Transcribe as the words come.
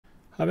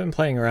I've been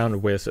playing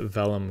around with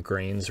Vellum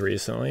grains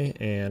recently,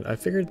 and I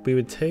figured we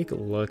would take a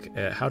look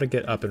at how to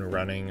get up and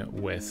running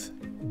with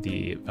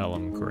the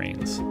Vellum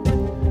grains.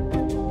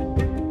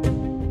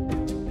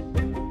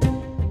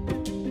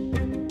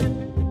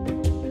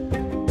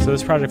 So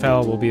this project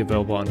file will be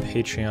available on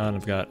Patreon.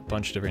 I've got a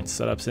bunch of different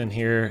setups in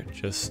here,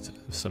 just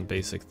some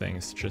basic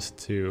things just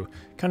to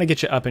kind of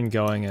get you up and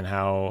going and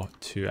how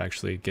to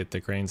actually get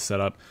the grains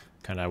set up,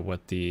 kind of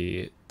what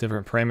the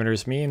different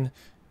parameters mean,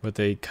 what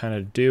they kind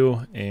of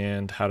do,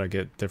 and how to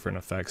get different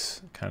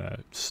effects kind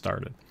of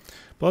started.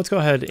 But let's go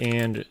ahead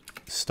and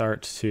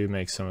start to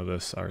make some of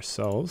this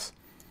ourselves.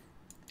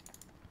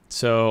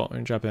 So I'm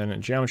going to drop in a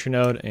geometry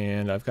node,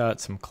 and I've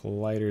got some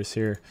colliders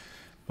here.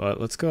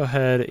 But let's go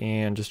ahead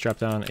and just drop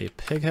down a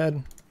pig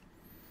head,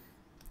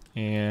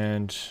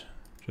 and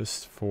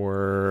just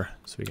so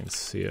we can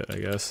see it, I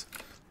guess,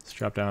 let's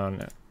drop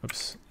down,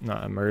 oops,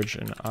 not a merge,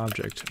 an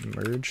object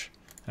merge.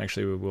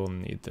 Actually, we will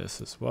need this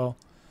as well.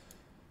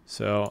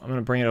 So I'm going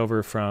to bring it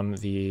over from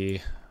the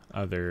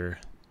other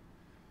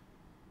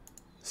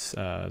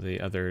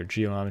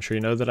geometry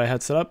node that I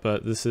had set up,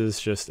 but this is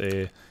just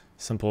a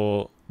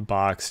simple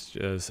box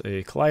as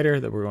a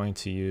collider that we're going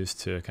to use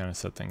to kind of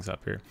set things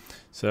up here.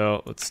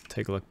 So let's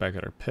take a look back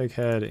at our pig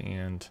head,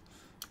 and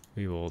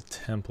we will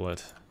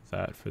template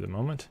that for the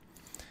moment.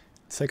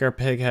 Let's take our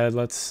pig head,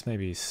 let's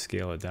maybe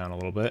scale it down a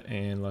little bit,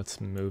 and let's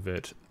move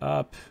it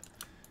up.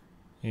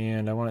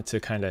 And I want it to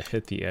kind of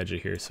hit the edge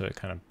of here so it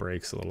kind of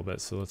breaks a little bit.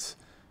 So let's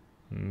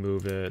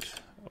move it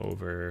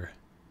over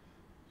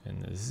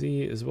in the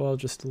Z as well,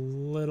 just a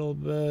little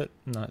bit,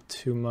 not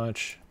too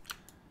much.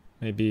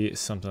 Maybe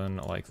something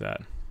like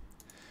that.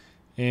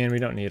 And we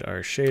don't need our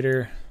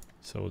shader,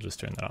 so we'll just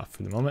turn that off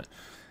for the moment.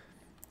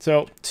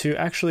 So to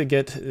actually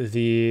get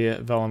the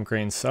Vellum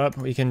grains set up,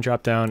 we can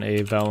drop down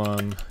a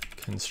Vellum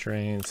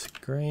constraint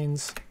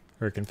grains,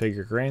 or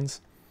configure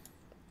grains.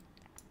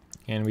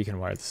 And we can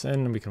wire this in,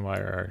 and we can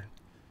wire our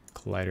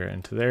collider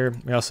into there.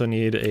 We also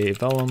need a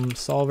Vellum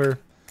solver.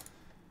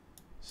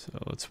 So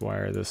let's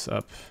wire this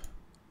up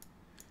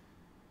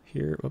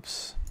here,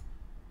 whoops.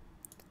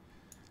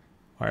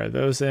 Wire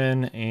those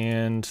in,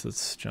 and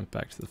let's jump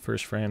back to the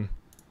first frame.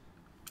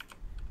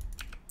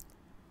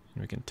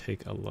 And we can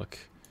take a look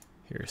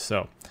here.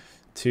 So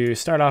to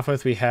start off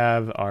with, we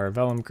have our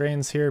Vellum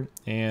grains here,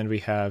 and we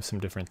have some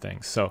different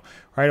things. So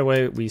right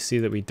away, we see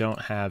that we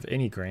don't have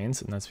any grains,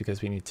 and that's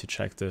because we need to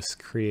check this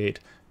create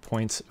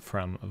points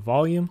from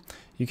volume.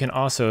 You can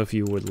also, if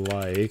you would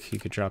like, you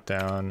could drop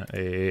down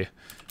a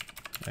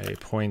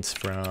points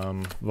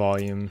from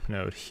volume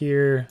node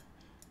here,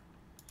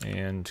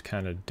 and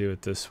kind of do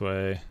it this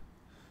way,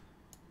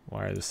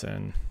 wire this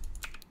in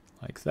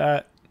like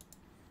that,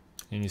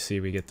 and you see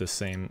we get the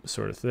same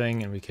sort of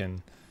thing, and we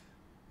can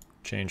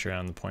change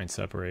around the point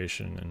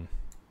separation and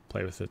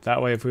play with it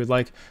that way if we would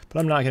like, but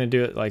I'm not going to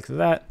do it like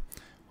that.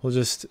 We'll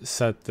just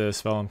set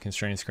this Vellum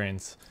constraints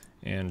grains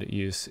and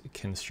use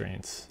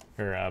constraints,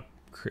 or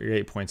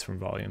create points from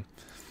volume.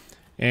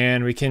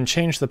 And we can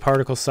change the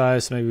particle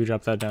size, so maybe we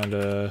drop that down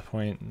to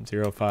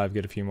 0.05,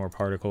 get a few more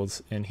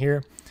particles in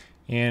here.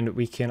 And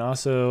we can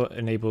also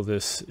enable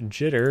this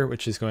jitter,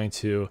 which is going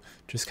to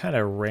just kind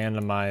of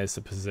randomize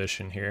the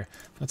position here.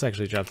 Let's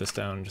actually drop this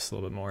down just a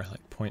little bit more,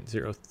 like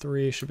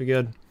 0.03 should be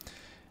good.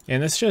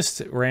 And this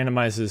just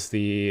randomizes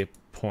the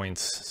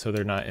points so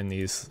they're not in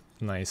these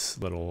nice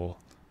little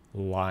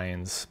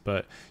lines,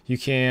 but you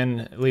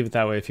can leave it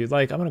that way if you'd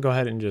like. I'm going to go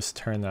ahead and just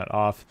turn that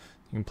off.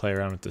 You can play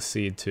around with the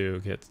seed to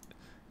get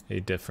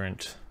a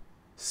different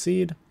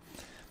seed.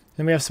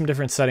 Then we have some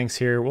different settings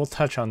here. We'll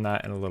touch on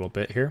that in a little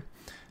bit here.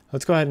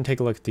 Let's go ahead and take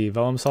a look at the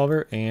Vellum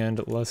solver,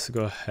 and let's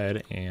go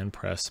ahead and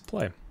press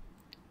play.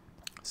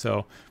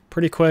 So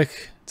pretty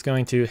quick, it's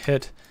going to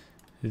hit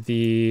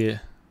the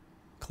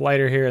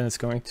collider here, and it's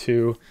going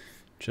to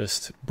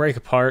just break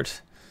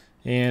apart.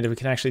 And if we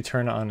can actually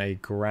turn on a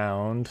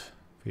ground,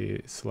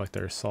 we select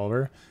our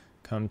solver,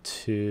 come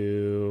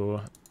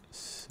to,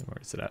 where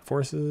is it at,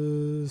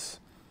 forces?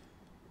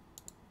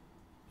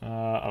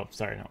 Oh,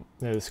 sorry,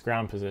 no, this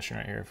ground position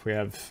right here. If we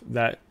have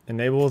that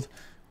enabled,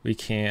 we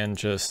can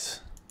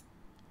just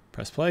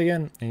press play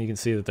again, and you can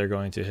see that they're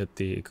going to hit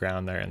the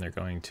ground there, and they're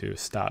going to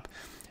stop.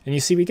 And you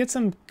see we get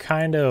some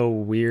kind of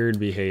weird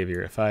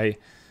behavior. If I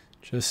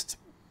just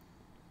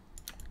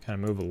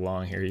kind of move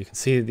along here, you can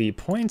see the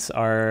points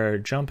are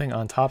jumping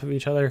on top of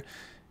each other,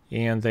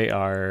 and they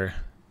are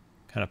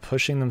kind of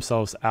pushing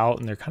themselves out,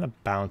 and they're kind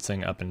of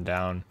bouncing up and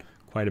down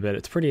quite a bit.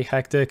 It's pretty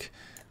hectic,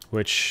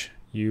 which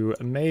you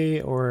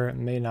may or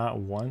may not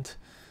want.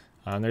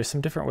 There's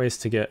some different ways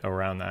to get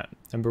around that.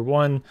 Number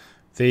one,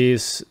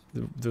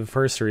 the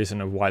first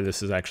reason of why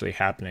this is actually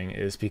happening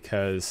is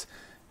because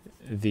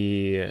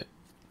the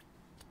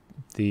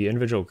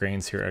individual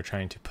grains here are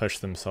trying to push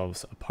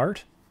themselves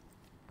apart.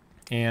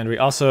 And we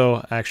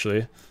also,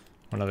 actually,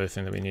 one other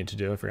thing that we need to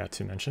do, I forgot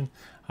to mention,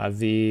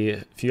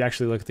 if you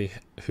actually look at the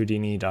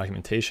Houdini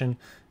documentation,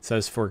 it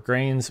says for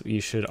grains,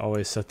 you should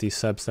always set these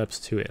sub-steps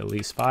to at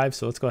least 5.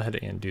 So let's go ahead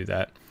and do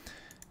that.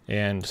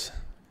 And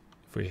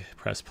if we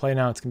press play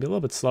now, it's gonna be a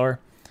little bit slower.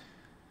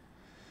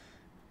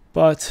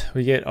 But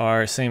we get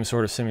our same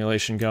sort of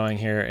simulation going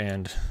here,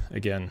 and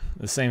again,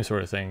 the same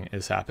sort of thing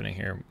is happening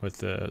here with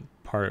the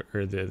part,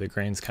 or the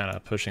grains kind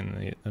of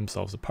pushing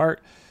themselves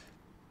apart.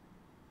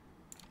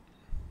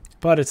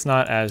 But it's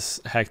not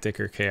as hectic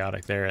or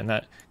chaotic there, and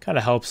that kind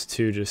of helps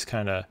to just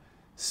kind of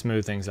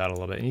smooth things out a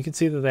little bit. And you can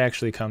see that they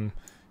actually come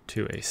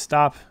to a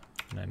stop,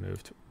 and I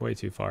moved way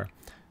too far.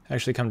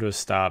 Actually come to a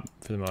stop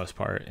for the most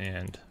part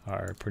and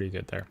are pretty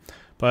good there.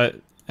 But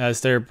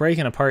as they're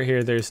breaking apart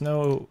here, there's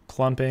no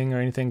clumping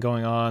or anything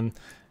going on.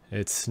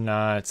 It's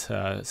not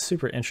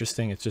super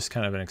interesting. It's just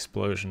kind of an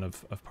explosion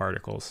of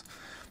particles.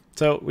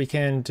 So we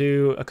can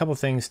do a couple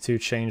things to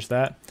change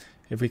that.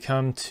 If we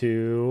come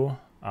to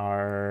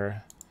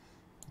our,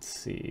 let's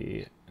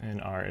see,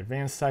 in our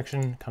advanced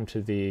section, come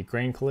to the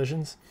grain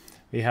collisions,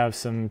 we have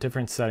some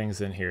different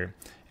settings in here.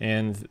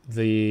 And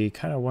the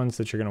kind of ones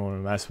that you're going to want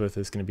to mess with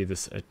is going to be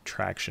this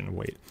attraction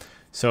weight.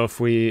 So if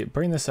we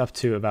bring this up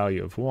to a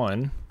value of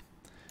 1,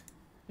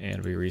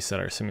 and we reset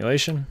our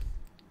simulation,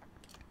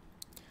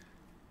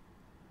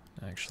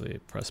 actually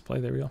press play,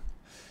 there we go.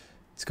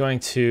 It's going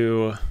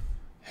to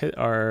hit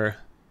our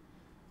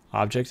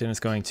object and it's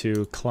going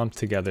to clump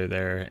together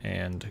there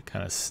and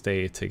kind of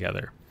stay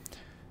together.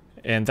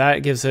 And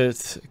that gives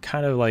it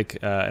kind of like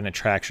an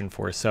attraction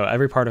force. So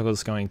every particle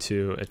is going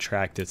to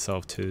attract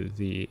itself to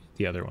the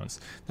other ones.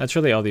 That's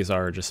really all these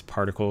are, just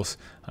particles.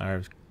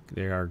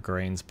 They are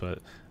grains, but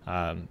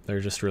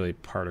they're just really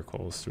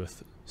particles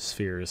with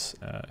spheres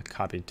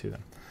copied to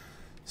them.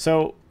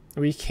 So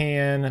we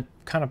can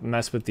kind of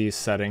mess with these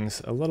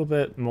settings a little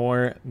bit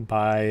more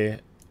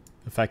by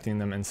affecting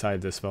them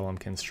inside this Vellum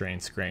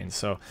constraints grain.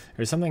 So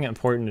there's something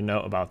important to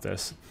note about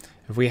this.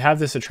 If we have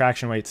this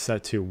attraction weight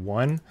set to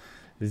 1,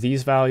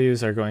 these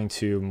values are going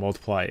to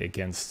multiply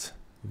against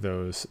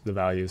the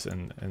values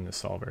in the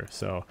solver.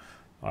 So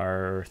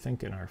I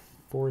think in our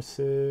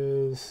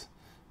forces,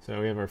 so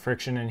we have our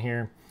friction in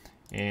here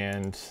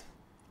and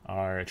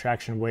our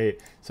attraction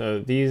weight. So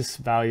these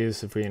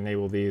values, if we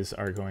enable these,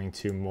 are going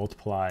to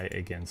multiply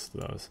against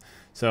those.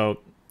 So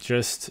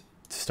just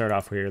to start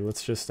off here,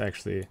 let's just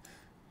actually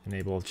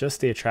enable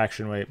just the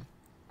attraction weight.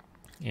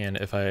 And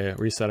if I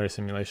reset our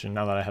simulation,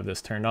 now that I have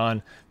this turned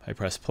on, if I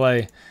press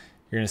play,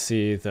 you're going to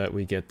see that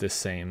we get this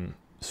same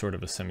sort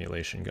of a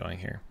simulation going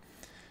here,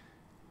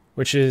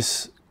 which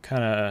is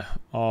kind of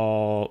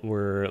all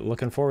we're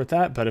looking for with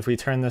that. But if we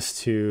turn this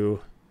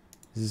to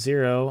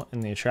 0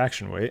 in the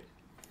attraction weight,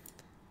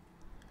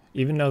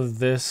 even though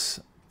this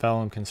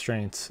Vellum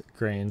constraints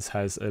grains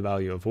has a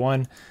value of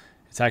 1,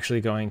 it's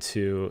actually going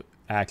to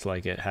act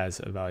like it has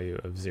a value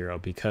of 0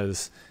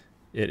 because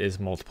it is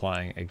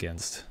multiplying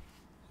against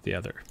the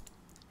other.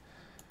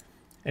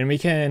 And we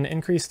can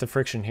increase the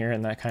friction here,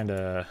 and that kind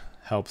of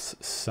helps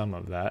some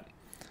of that.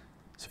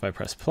 So if I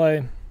press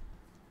play,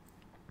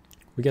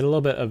 we get a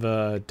little bit of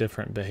a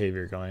different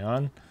behavior going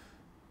on.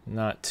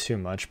 Not too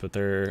much, but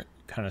they're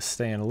kind of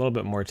staying a little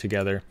bit more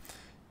together.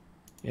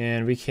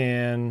 And we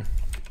can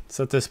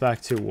set this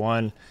back to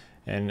 1.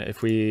 And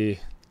if we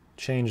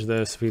change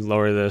this, if we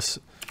lower this,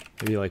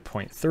 maybe like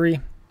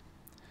 0.3.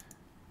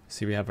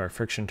 See, we have our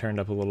friction turned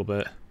up a little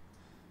bit.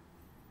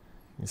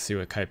 You can see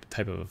what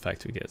type of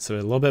effect we get. So a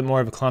little bit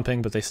more of a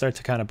clumping, but they start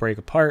to kind of break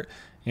apart.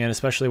 And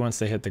especially once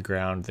they hit the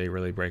ground, they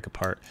really break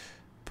apart.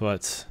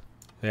 But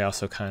they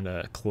also kind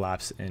of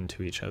collapse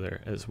into each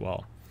other as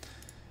well,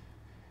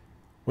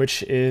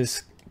 which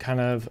is kind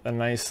of a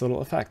nice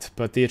little effect.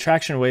 But the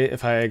attraction weight,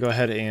 if I go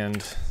ahead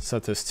and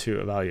set this to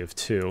a value of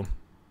 2, you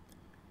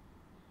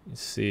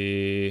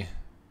see,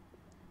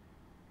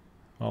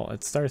 well,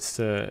 it starts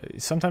to,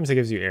 sometimes it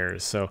gives you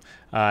errors. So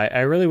I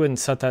really wouldn't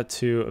set that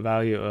to a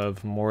value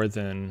of more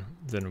than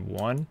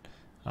 1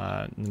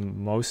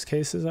 in most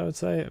cases, I would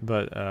say.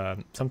 But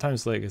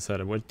sometimes, like I said,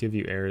 it would give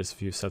you errors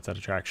if you set that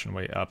attraction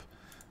weight up.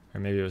 Or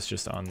maybe it was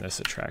just on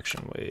this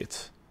attraction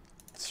weight.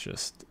 Let's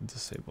just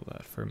disable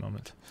that for a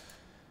moment.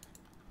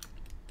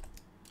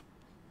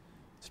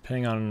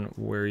 Depending on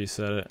where you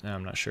set it,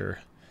 I'm not sure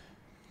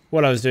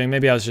what I was doing.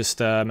 Maybe I was just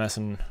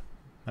messing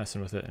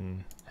with it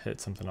and hit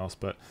something else.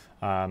 But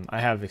I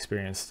have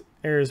experienced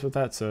errors with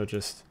that, so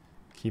just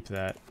keep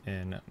that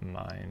in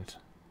mind.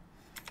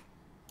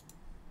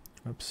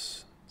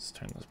 Oops, let's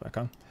turn this back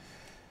on.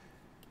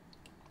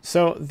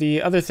 So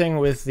the other thing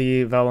with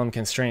the Vellum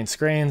constraints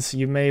grains,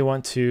 you may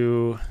want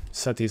to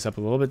set these up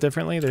a little bit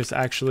differently. There's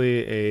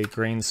actually a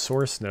grain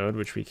source node,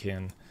 which we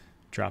can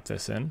drop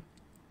this in.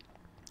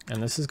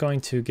 And this is going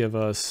to give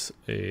us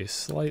a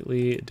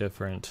slightly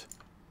different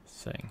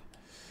thing.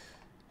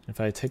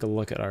 If I take a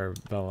look at our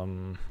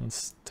Vellum,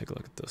 let's take a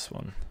look at this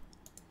one.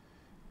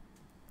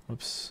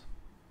 Whoops.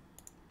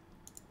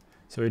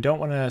 So we don't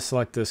want to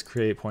select this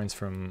create points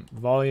from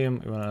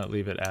volume. We want to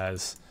leave it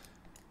as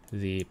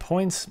the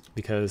points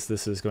because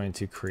this is going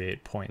to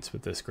create points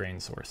with this grain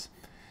source.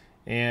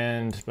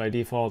 And by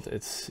default,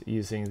 it's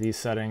using these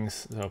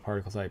settings. So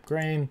particle type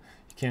grain,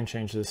 you can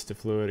change this to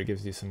fluid. It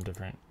gives you some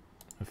different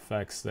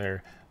effects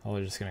there.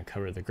 We're just going to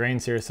cover the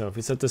grains here. So if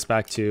we set this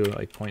back to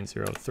like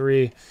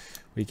 0.03,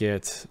 we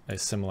get a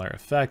similar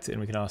effect.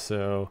 And we can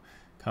also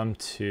come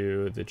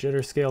to the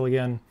jitter scale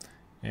again,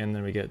 and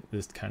then we get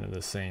this kind of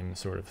the same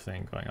sort of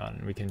thing going on.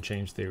 And we can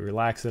change the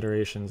relax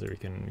iterations, or we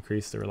can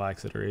increase the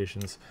relax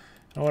iterations,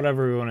 and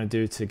whatever we want to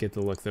do to get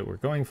the look that we're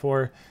going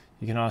for.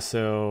 You can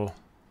also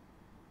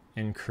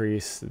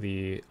increase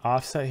the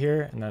offset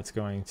here, and that's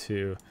going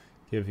to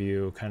give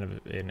you kind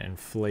of an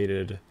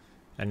inflated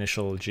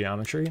initial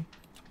geometry,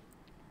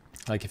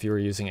 like if you were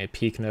using a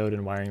peak node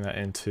and wiring that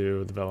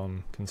into the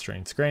Vellum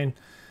constraints grain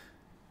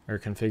or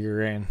configure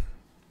grain.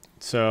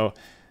 So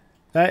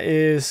that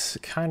is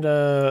kind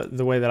of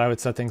the way that I would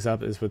set things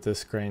up, is with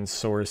this grain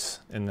source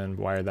and then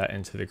wire that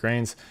into the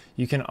grains.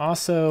 You can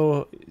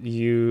also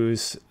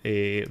use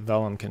a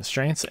Vellum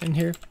constraints in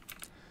here.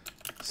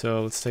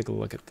 So let's take a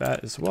look at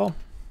that as well.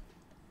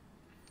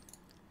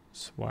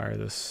 Just wire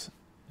this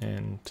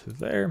into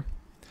there.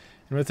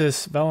 And with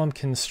this Vellum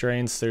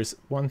constraints, there's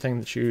one thing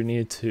that you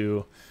need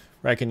to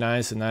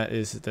recognize, and that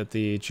is that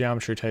the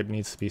geometry type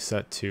needs to be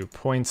set to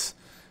points,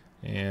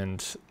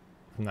 and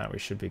from that we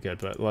should be good.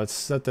 But let's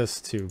set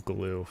this to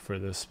glue for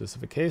this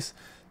specific case.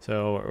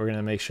 So we're going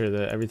to make sure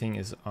that everything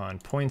is on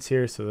points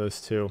here. So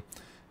those two,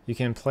 you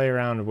can play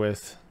around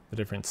with the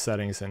different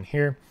settings in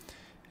here.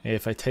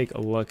 If I take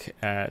a look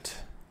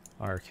at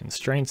our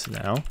constraints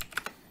now,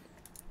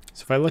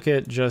 so if I look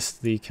at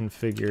just the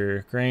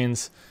configure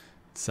grains,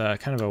 it's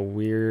kind of a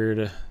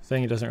weird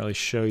thing. It doesn't really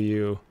show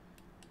you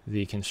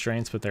the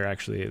constraints, but there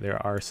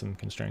are some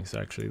constraints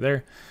actually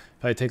there.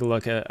 If I take a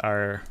look at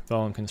our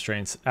Vellum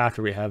constraints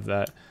after we have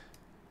that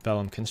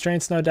Vellum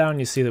constraints node down,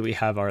 you see that we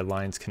have our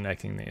lines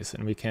connecting these,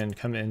 and we can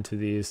come into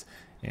these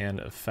and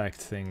affect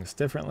things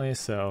differently.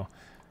 So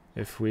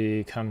if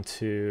we come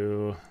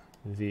to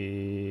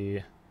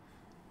the,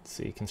 let's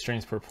see,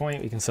 constraints per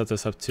point, we can set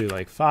this up to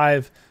like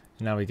 5.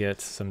 And now we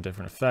get some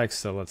different effects.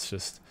 So let's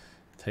just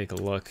take a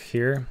look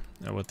here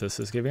at what this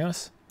is giving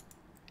us.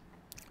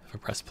 If I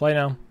press play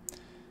now,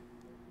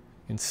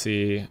 you can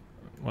see,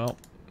 well,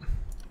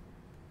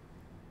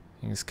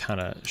 things kind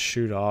of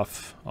shoot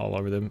off all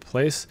over the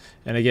place.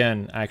 And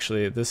again,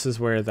 actually, this is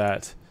where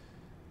that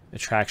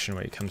attraction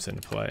weight comes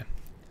into play.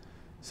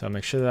 So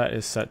make sure that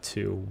is set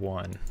to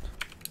 1.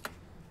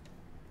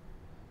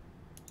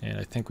 And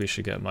I think we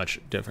should get much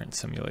different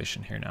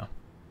simulation here now.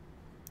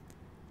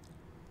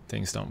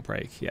 Things don't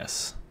break.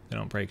 Yes, they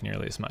don't break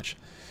nearly as much.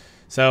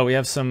 So we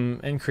have some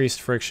increased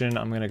friction.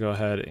 I'm going to go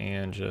ahead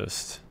and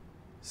just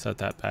set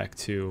that back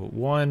to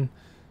 1.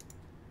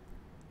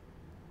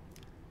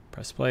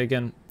 Press play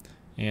again,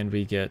 and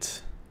we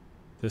get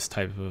this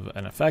type of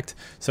an effect.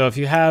 So if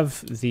you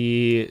have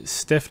the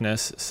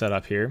stiffness set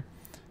up here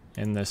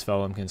in this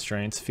Vellum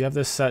constraints, if you have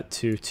this set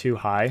to too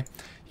high,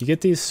 you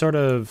get these sort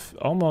of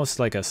almost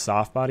like a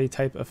soft body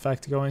type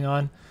effect going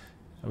on,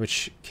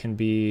 which can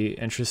be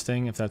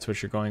interesting if that's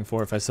what you're going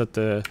for. If I set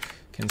the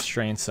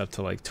constraints up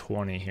to like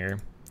 20 here,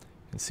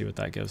 you can see what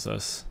that gives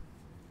us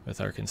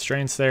with our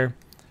constraints there.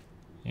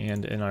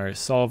 And in our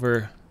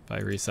solver, if I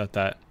reset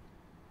that,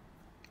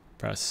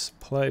 press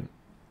play, we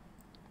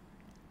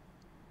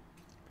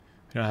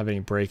don't have any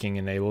braking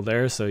enabled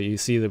there, so you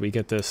see that we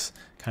get this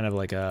kind of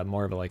like a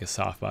more of a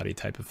soft body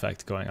type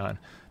effect going on,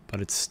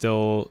 but it's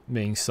still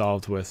being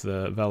solved with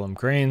the Vellum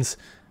grains.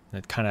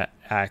 It kind of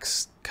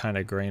acts kind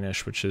of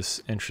grainish, which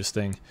is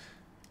interesting,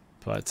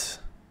 but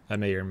that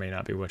may or may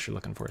not be what you're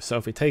looking for. So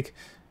if we take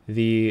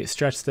the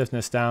stretch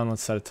stiffness down,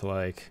 let's set it to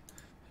like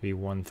maybe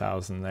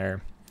 1000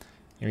 there.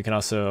 And we can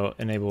also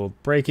enable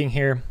braking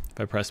here. If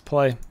I press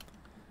play,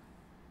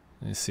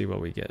 let's see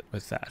what we get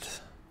with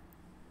that.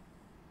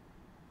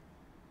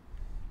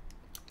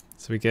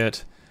 So we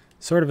get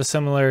sort of a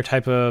similar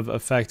type of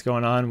effect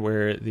going on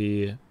where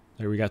there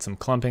we got some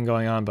clumping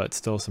going on, but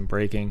still some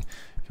braking.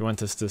 If you want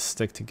this to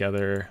stick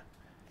together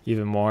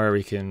even more,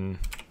 we can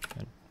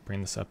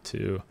bring this up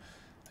to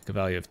like a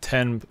value of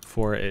 10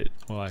 before it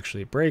will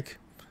actually break.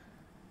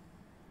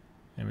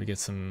 And we get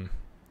some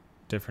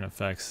different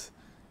effects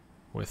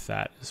with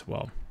that as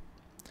well.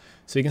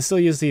 So you can still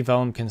use the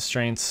Vellum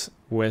constraints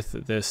with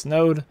this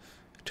node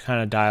to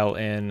kind of dial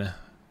in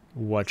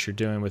what you're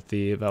doing with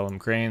the Vellum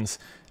grains.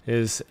 It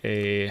is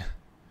a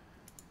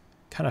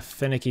kind of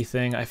finicky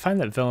thing. I find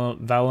that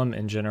Vellum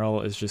in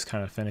general is just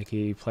kind of finicky.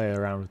 You play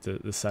around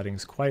with the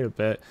settings quite a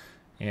bit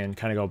and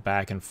kind of go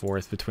back and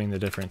forth between the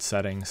different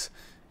settings,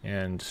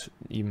 and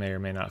you may or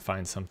may not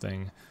find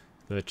something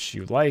that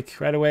you like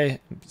right away.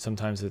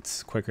 Sometimes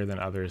it's quicker than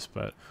others,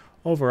 but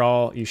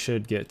overall you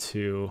should get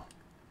to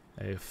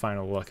a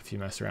final look if you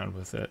mess around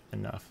with it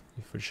enough.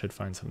 You should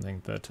find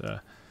something that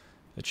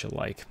that you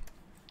like.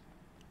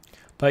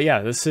 But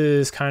yeah, this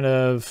is kind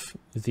of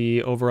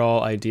the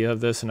overall idea of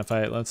this. And if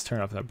let's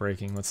turn off that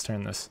braking, let's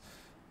turn this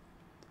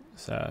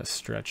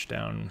stretch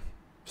down,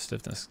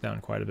 stiffness down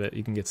quite a bit.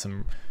 You can get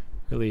some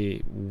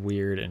really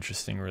weird,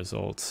 interesting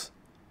results.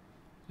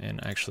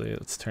 And actually,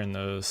 let's turn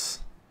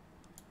those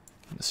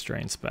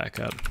constraints back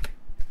up.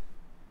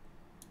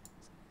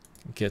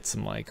 Get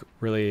some like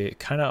really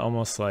kind of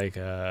almost like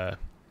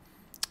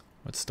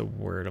what's the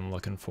word I'm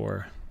looking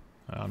for?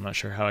 I'm not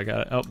sure how I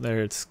got it. Oh,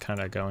 there it's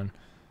kind of going.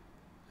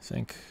 I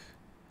think,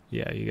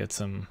 yeah, you get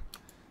some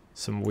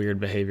some weird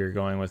behavior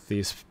going with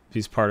these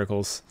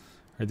particles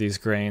or these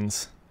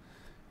grains.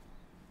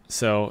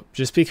 So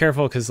just be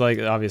careful, because like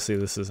obviously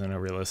this isn't a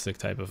realistic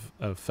type of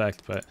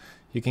effect, but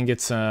you can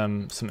get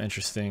some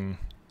interesting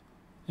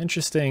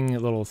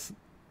little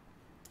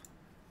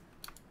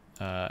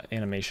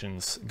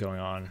animations going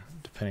on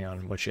depending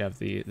on what you have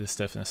the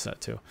stiffness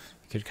set to. You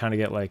could kind of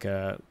get like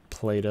a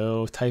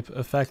Play-Doh type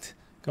effect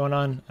going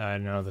on. I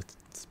know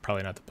that's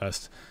probably not the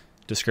best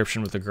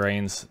description with the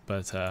grains,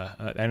 but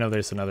I know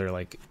there's another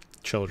like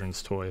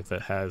children's toy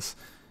that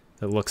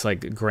looks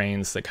like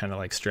grains that kind of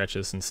like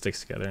stretches and sticks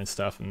together and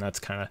stuff, and that's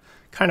kind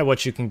of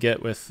what you can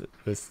get with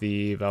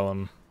the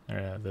Vellum,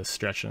 the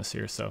stretchiness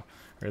here, so,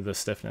 or the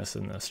stiffness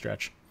and the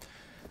stretch.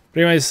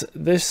 But anyways,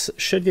 this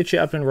should get you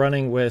up and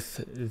running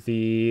with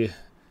the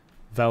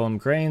Vellum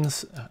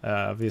grains.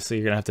 Obviously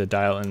you're gonna have to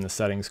dial in the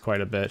settings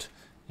quite a bit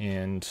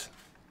and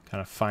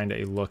kind of find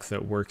a look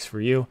that works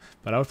for you,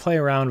 but I would play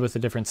around with the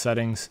different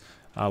settings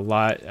a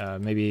lot.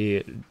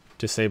 Maybe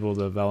disable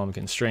the Vellum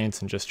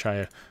constraints and just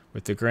try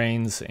with the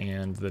grains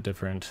and the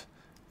different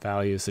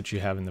values that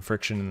you have in the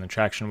friction and the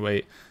traction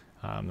weight,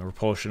 the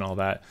repulsion, all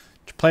that.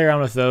 Play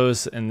around with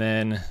those and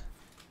then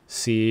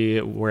see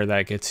where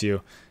that gets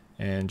you,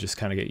 and just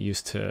kind of get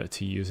used to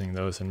using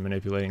those and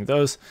manipulating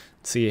those,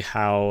 see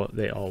how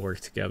they all work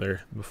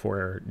together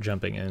before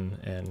jumping in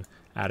and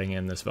adding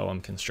in this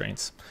Vellum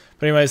constraints.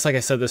 But anyways, like I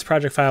said, this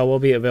project file will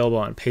be available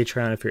on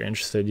Patreon. If you're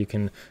interested, you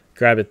can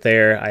grab it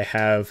there. I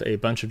have a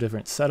bunch of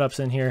different setups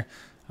in here,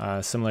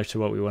 similar to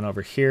what we went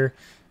over here,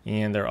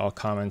 and they're all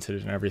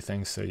commented and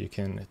everything, so you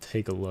can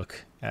take a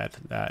look at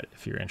that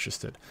if you're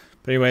interested.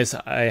 But anyways,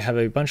 I have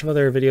a bunch of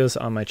other videos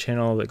on my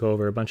channel that go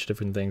over a bunch of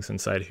different things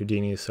inside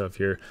Houdini, so if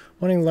you're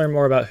wanting to learn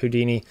more about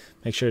Houdini,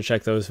 make sure to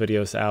check those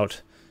videos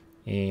out,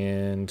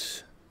 and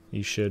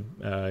you should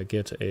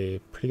get a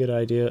pretty good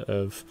idea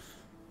of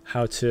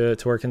how to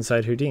work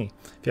inside Houdini.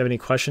 If you have any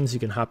questions, you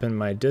can hop in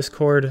my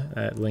Discord.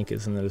 That link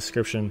is in the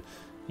description,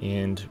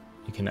 and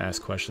you can ask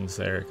questions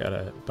there. Got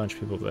a bunch of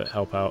people that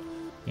help out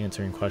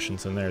answering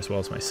questions in there, as well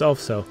as myself,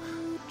 so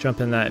jump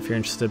in that if you're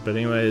interested. But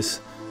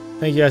anyways,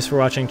 thank you guys for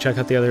watching. Check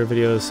out the other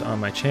videos on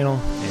my channel,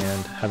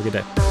 and have a good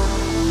day.